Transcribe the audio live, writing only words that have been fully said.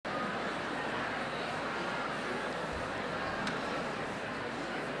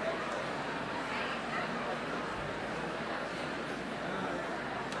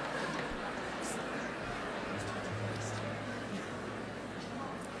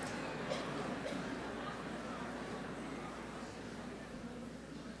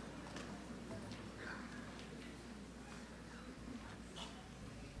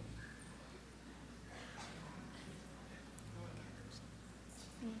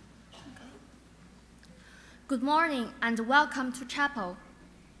Good morning and welcome to chapel.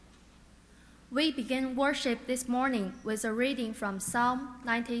 We begin worship this morning with a reading from Psalm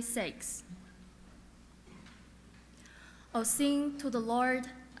 96. Oh, sing to the Lord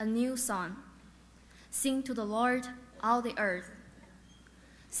a new song. Sing to the Lord, all the earth.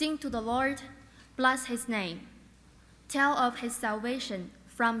 Sing to the Lord, bless his name. Tell of his salvation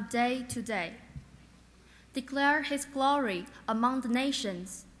from day to day. Declare his glory among the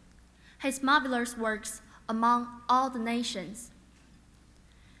nations, his marvelous works among all the nations.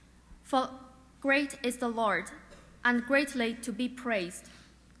 For great is the Lord, and greatly to be praised.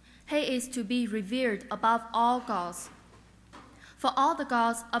 He is to be revered above all gods. For all the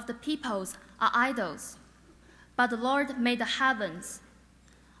gods of the peoples are idols, but the Lord made the heavens.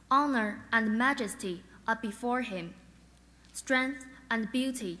 Honor and majesty are before him. Strength and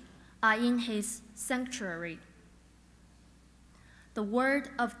beauty are in his sanctuary. The word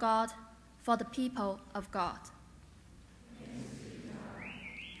of God for the people of God.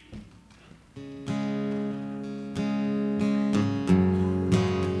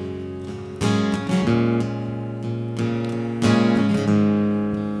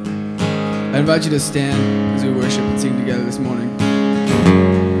 I invite you to stand as we worship and sing together this morning.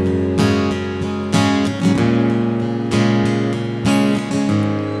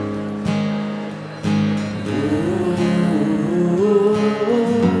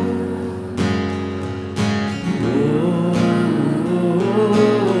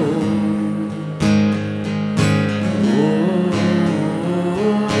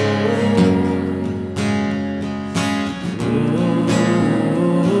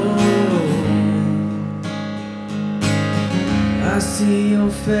 I see your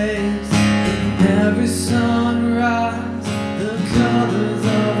face in every sunrise, the colors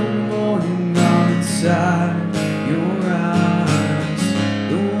of the morning are inside your eyes.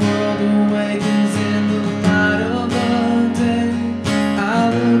 The world awakens in the light of the day. I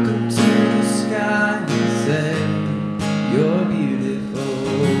look up to the sky and say, you're beautiful.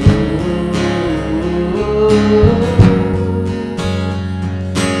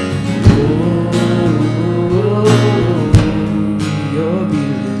 You're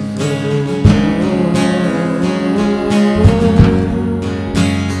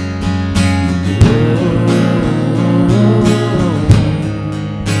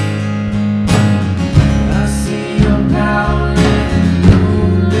I see your power in the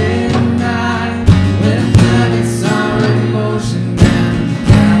moonlit night, when planets are in motion and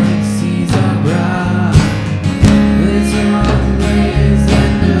galaxies are bright. With your rays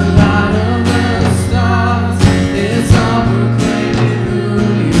and the light of the stars, it's all proclaiming who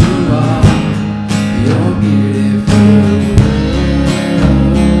you are. You're beautiful.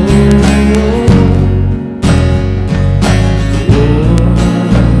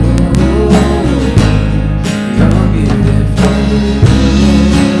 You're beautiful.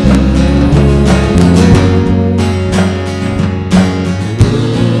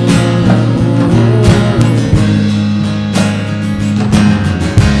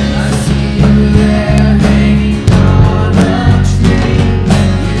 I see you there hanging on a tree.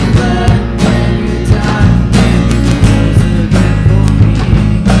 You bled when you died, and you rose again for me.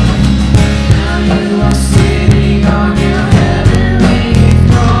 Now you are sitting on your heavenly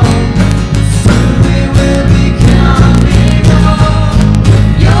throne. Soon we will be coming home.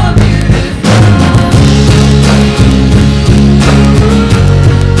 You're beautiful.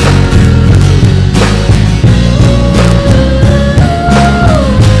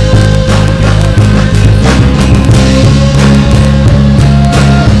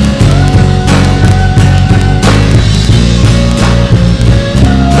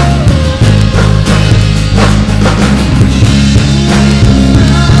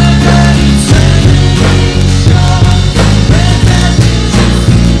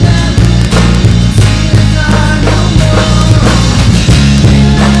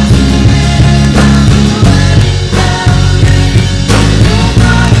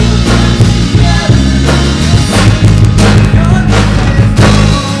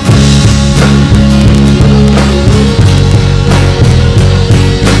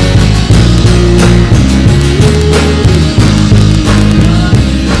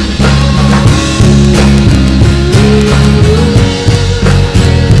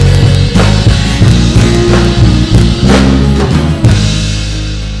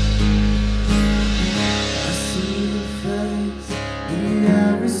 I see your face in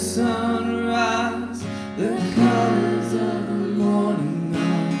every sunrise, the colors of the morning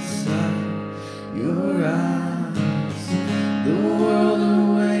are inside your eyes. The world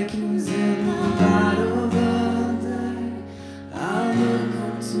awakens in the light of the day. I look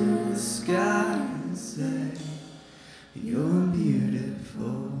up to the sky and say,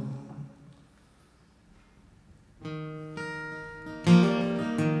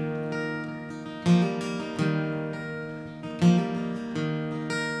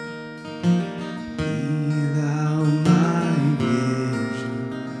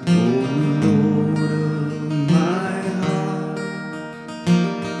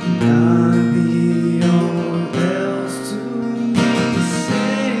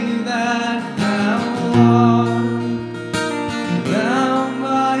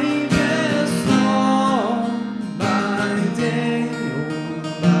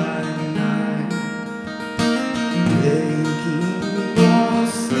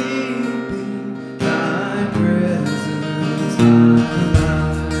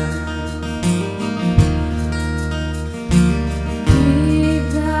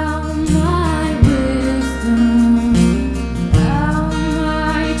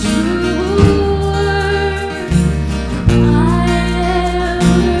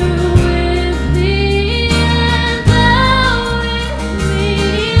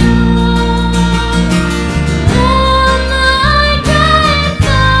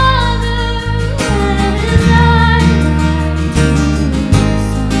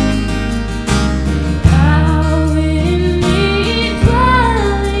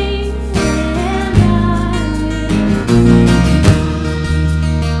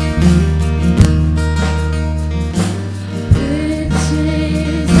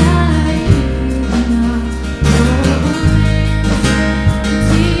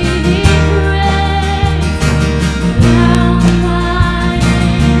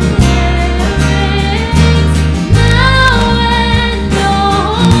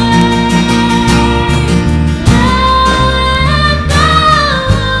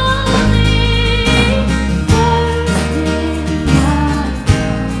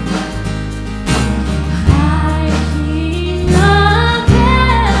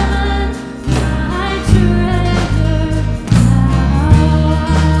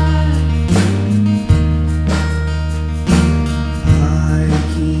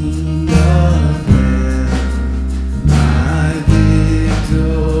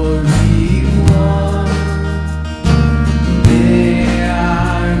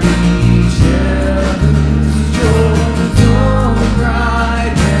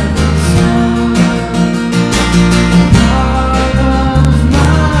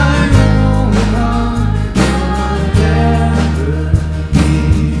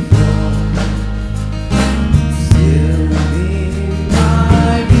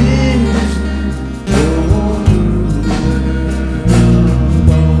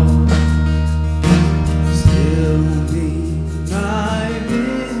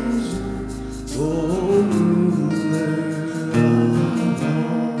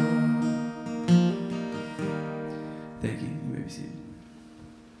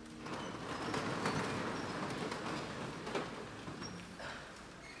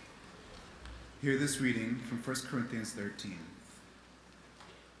 this reading from 1 Corinthians 13.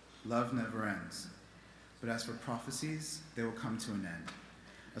 Love never ends, but as for prophecies, they will come to an end.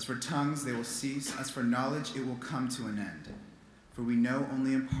 As for tongues, they will cease. As for knowledge, it will come to an end. For we know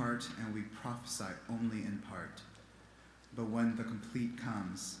only in part, and we prophesy only in part. But when the complete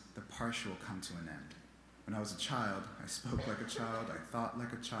comes, the partial will come to an end. When I was a child, I spoke like a child, I thought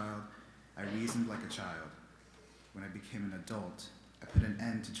like a child, I reasoned like a child. When I became an adult, I put an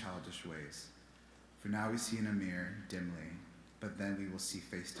end to childish ways. For now we see in a mirror, dimly, but then we will see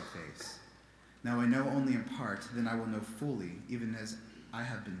face to face. Now I know only in part, then I will know fully, even as I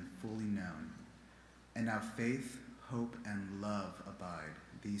have been fully known. And now faith, hope, and love abide,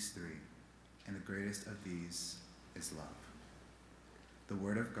 these three, and the greatest of these is love. The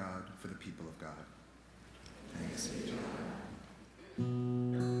word of God for the people of God. Thanks be to God.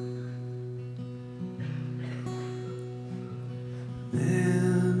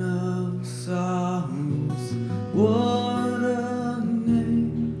 Man of sorrows, what a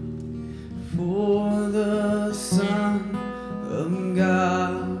name for the Son of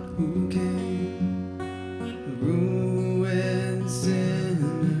God who came, ruined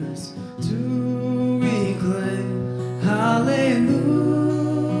sinners to reclaim. Hallelujah,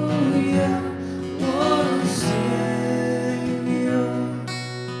 what a Savior.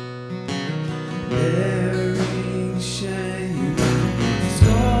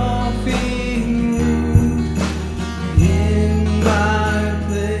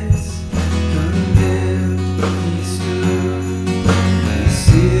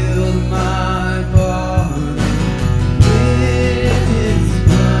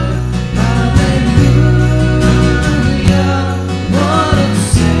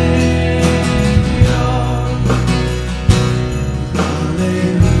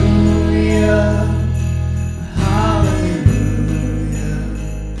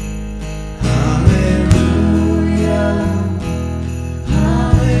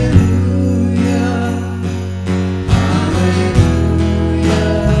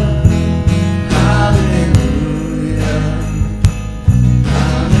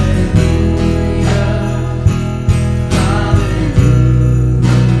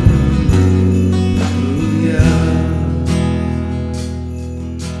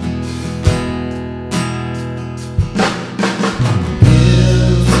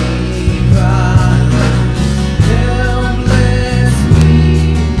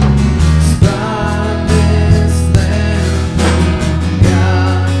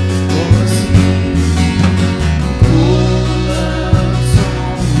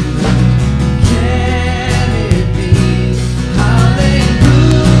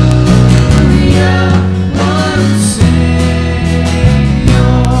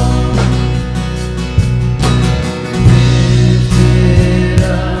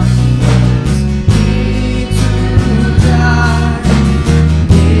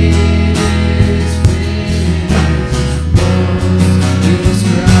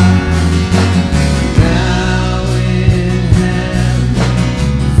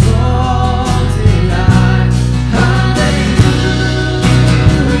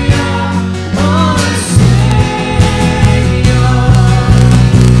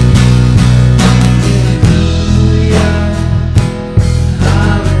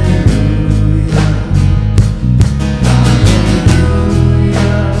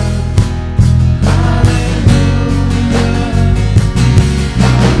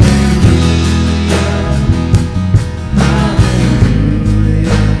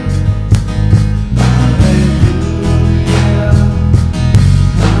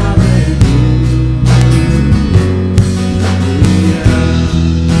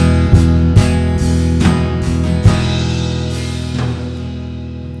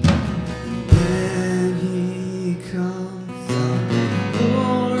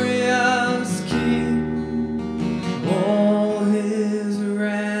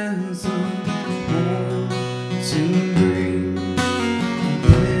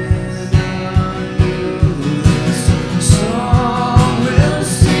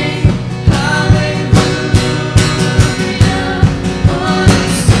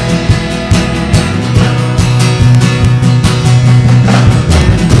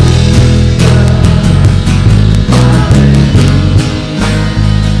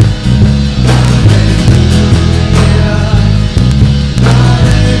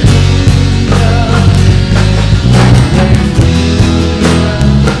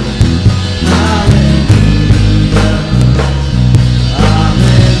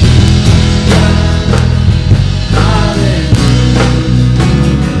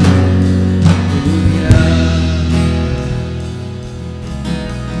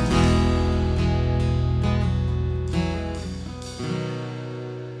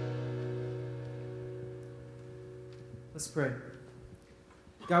 Let's pray.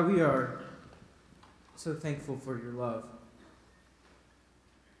 God, we are so thankful for your love.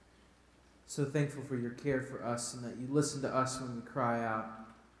 So thankful for your care for us and that you listen to us when we cry out.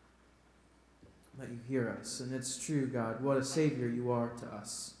 That you hear us. And it's true, God, what a Savior you are to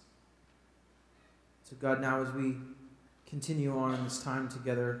us. So God, now as we continue on in this time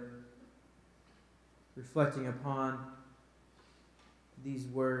together, reflecting upon these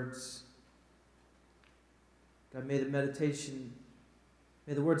words, God, may the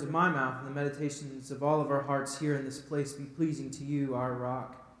words of my mouth and the meditations of all of our hearts here in this place be pleasing to you, our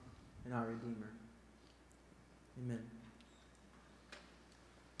rock and our Redeemer. Amen.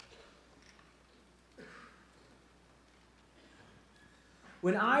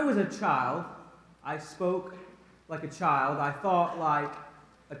 When I was a child, I spoke like a child, I thought like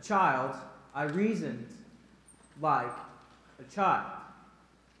a child, I reasoned like a child.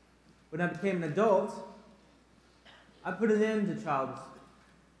 When I became an adult, I put an end to childish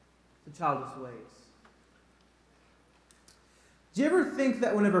ways. Do you ever think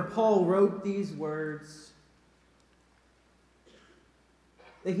that whenever Paul wrote these words,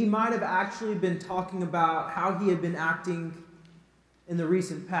 that he might have actually been talking about how he had been acting in the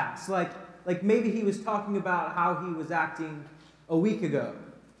recent past? Like maybe he was talking about how he was acting a week ago,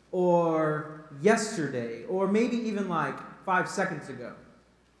 or yesterday, or maybe even like 5 seconds ago.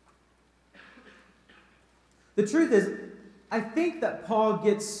 The truth is, I think that Paul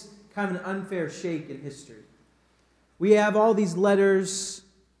gets kind of an unfair shake in history. We have all these letters,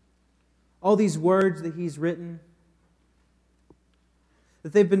 all these words that he's written,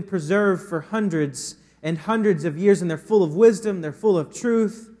 that they've been preserved for hundreds and hundreds of years, and they're full of wisdom, they're full of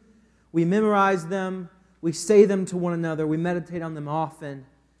truth. We memorize them, we say them to one another, we meditate on them often.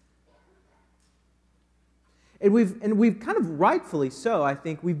 And we've kind of rightfully so, I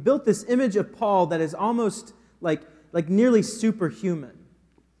think, we've built this image of Paul that is almost like nearly superhuman.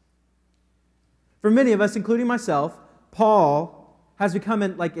 For many of us, including myself, Paul has become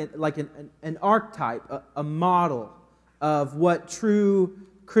an archetype, a model of what true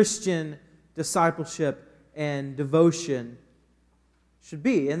Christian discipleship and devotion should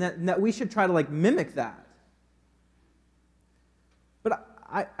be, and that we should try to mimic that. But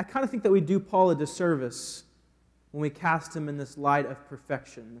I kind of think that we do Paul a disservice when we cast him in this light of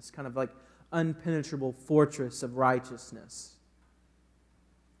perfection, this kind of unpenetrable fortress of righteousness.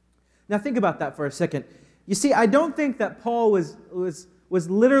 Now think about that for a second. You see, I don't think that Paul was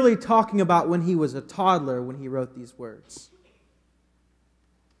literally talking about when he was a toddler when he wrote these words.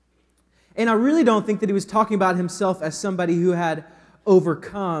 And I really don't think that he was talking about himself as somebody who had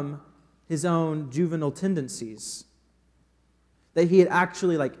overcome his own juvenile tendencies. That he had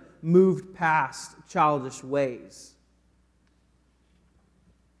actually moved past childish ways.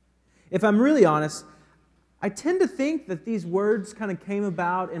 If I'm really honest, I tend to think that these words kind of came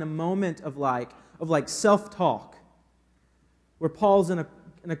about in a moment of self-talk, where Paul's in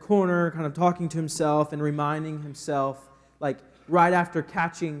a corner kind of talking to himself and reminding himself, right after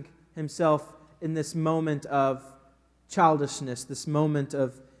catching himself in this moment of childishness, this moment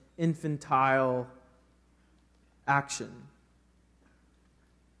of infantile action.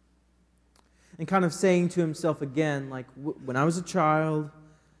 And kind of saying to himself again, when I was a child,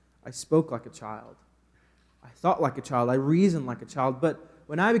 I spoke like a child. I thought like a child. I reasoned like a child. But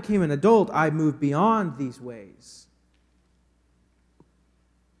when I became an adult, I moved beyond these ways.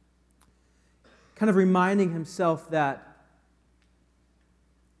 Kind of reminding himself that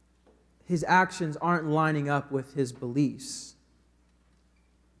his actions aren't lining up with his beliefs.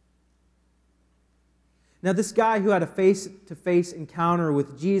 Now, this guy who had a face-to-face encounter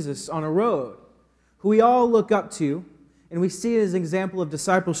with Jesus on a road, who we all look up to, and we see it as an example of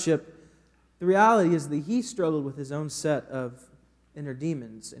discipleship, the reality is that he struggled with his own set of inner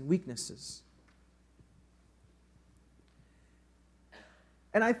demons and weaknesses.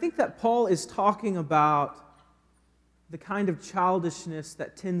 And I think that Paul is talking about the kind of childishness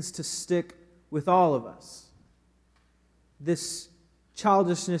that tends to stick with all of us. This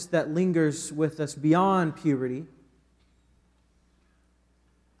childishness that lingers with us beyond puberty.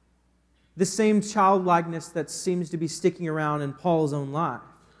 The same childlikeness that seems to be sticking around in Paul's own life.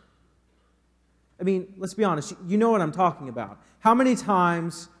 I mean, let's be honest, you know what I'm talking about. How many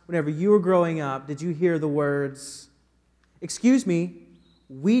times, whenever you were growing up, did you hear the words, "Excuse me,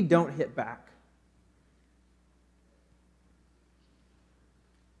 we don't hit back"?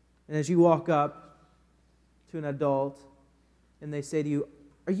 And as you walk up to an adult and they say to you,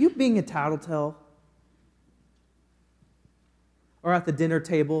 "Are you being a tattletale?" Or at the dinner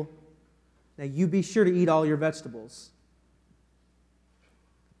table, "Now you be sure to eat all your vegetables."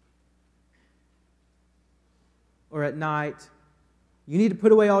 or at night, you need to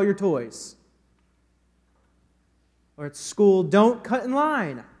put away all your toys. Or at school, don't cut in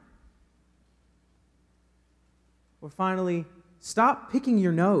line. Or finally, stop picking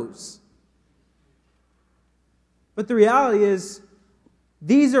your nose. But the reality is,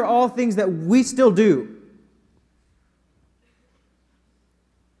 these are all things that we still do.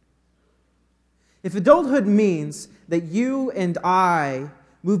 If adulthood means that you and I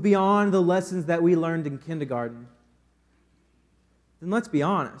move beyond the lessons that we learned in kindergarten, then let's be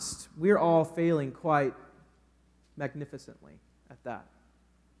honest, we're all failing quite magnificently at that.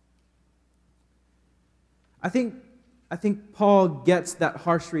 I think Paul gets that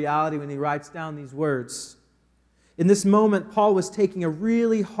harsh reality when he writes down these words. In this moment, Paul was taking a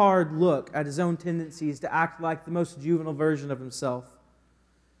really hard look at his own tendencies to act like the most juvenile version of himself.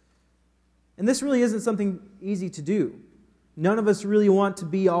 And this really isn't something easy to do. None of us really want to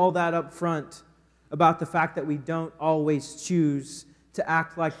be all that upfront about the fact that we don't always choose to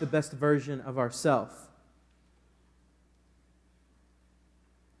act like the best version of ourselves.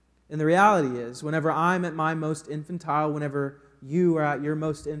 And the reality is, whenever I'm at my most infantile, whenever you are at your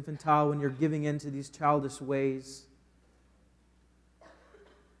most infantile, when you're giving in to these childish ways,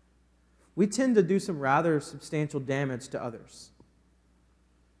 we tend to do some rather substantial damage to others.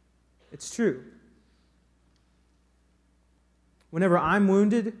 It's true. Whenever I'm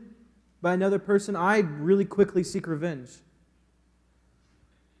wounded by another person, I really quickly seek revenge.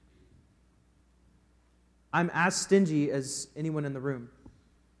 I'm as stingy as anyone in the room,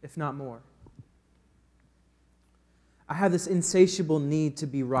 if not more. I have this insatiable need to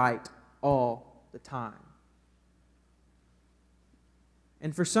be right all the time.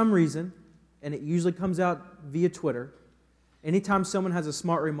 And for some reason, and it usually comes out via Twitter, anytime someone has a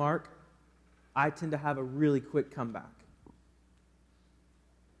smart remark, I tend to have a really quick comeback.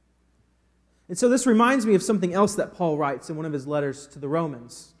 And so this reminds me of something else that Paul writes in one of his letters to the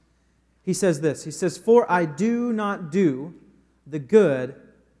Romans. He says this, he says, "For I do not do the good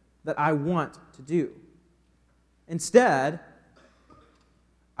that I want to do. Instead,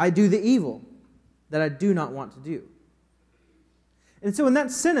 I do the evil that I do not want to do." And so in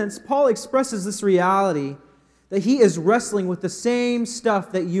that sentence, Paul expresses this reality that he is wrestling with the same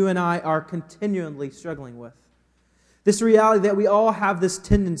stuff that you and I are continually struggling with. This reality that we all have this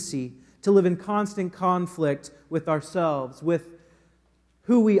tendency to live in constant conflict with ourselves, with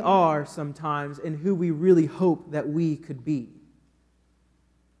who we are sometimes and who we really hope that we could be.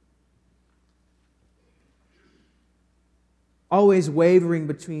 Always wavering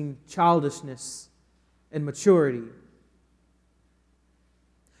between childishness and maturity.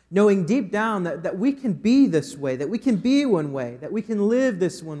 Knowing deep down that we can be this way, that we can be one way, that we can live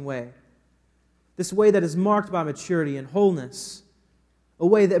this one way. This way that is marked by maturity and wholeness. A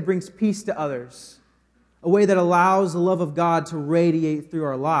way that brings peace to others. A way that allows the love of God to radiate through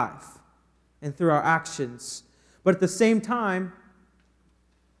our life and through our actions. But at the same time,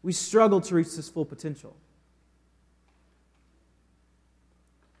 we struggle to reach this full potential.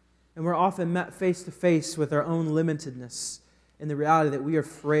 And we're often met face to face with our own limitedness and the reality that we are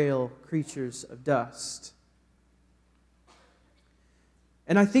frail creatures of dust.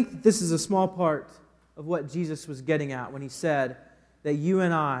 And I think that this is a small part of what Jesus was getting at when he said that you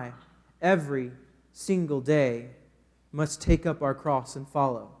and I, every single day, must take up our cross and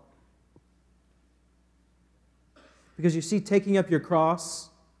follow. Because you see, taking up your cross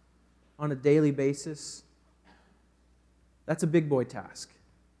on a daily basis, that's a big boy task.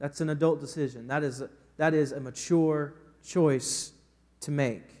 That's an adult decision. That is a mature choice to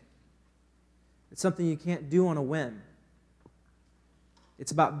make. It's something you can't do on a whim.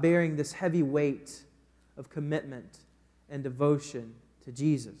 It's about bearing this heavy weight of commitment and devotion to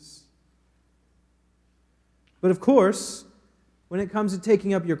Jesus. But of course, when it comes to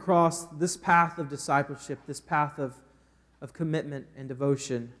taking up your cross, this path of discipleship, this path of commitment and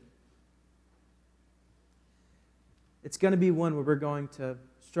devotion, it's going to be one where we're going to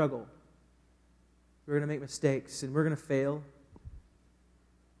struggle. We're going to make mistakes and we're going to fail.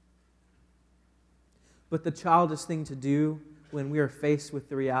 But the childish thing to do when we are faced with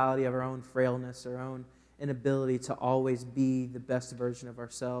the reality of our own frailness, our own inability to always be the best version of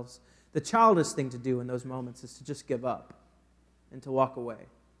ourselves, the childish thing to do in those moments is to just give up and to walk away.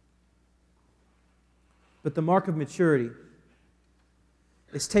 But the mark of maturity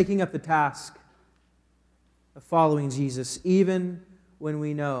is taking up the task of following Jesus even when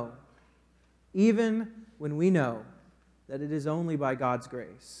we know that it is only by God's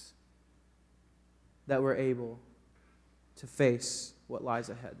grace that we're able to face what lies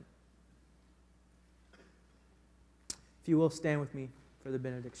ahead. If you will, stand with me for the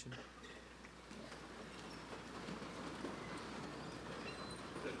benediction.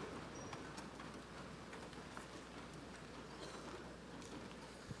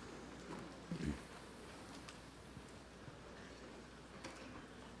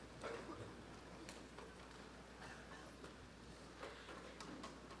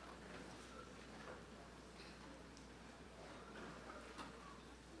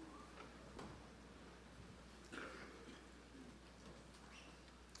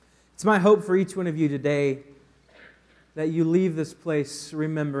 It's my hope for each one of you today that you leave this place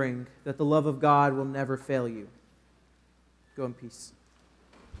remembering that the love of God will never fail you. Go in peace.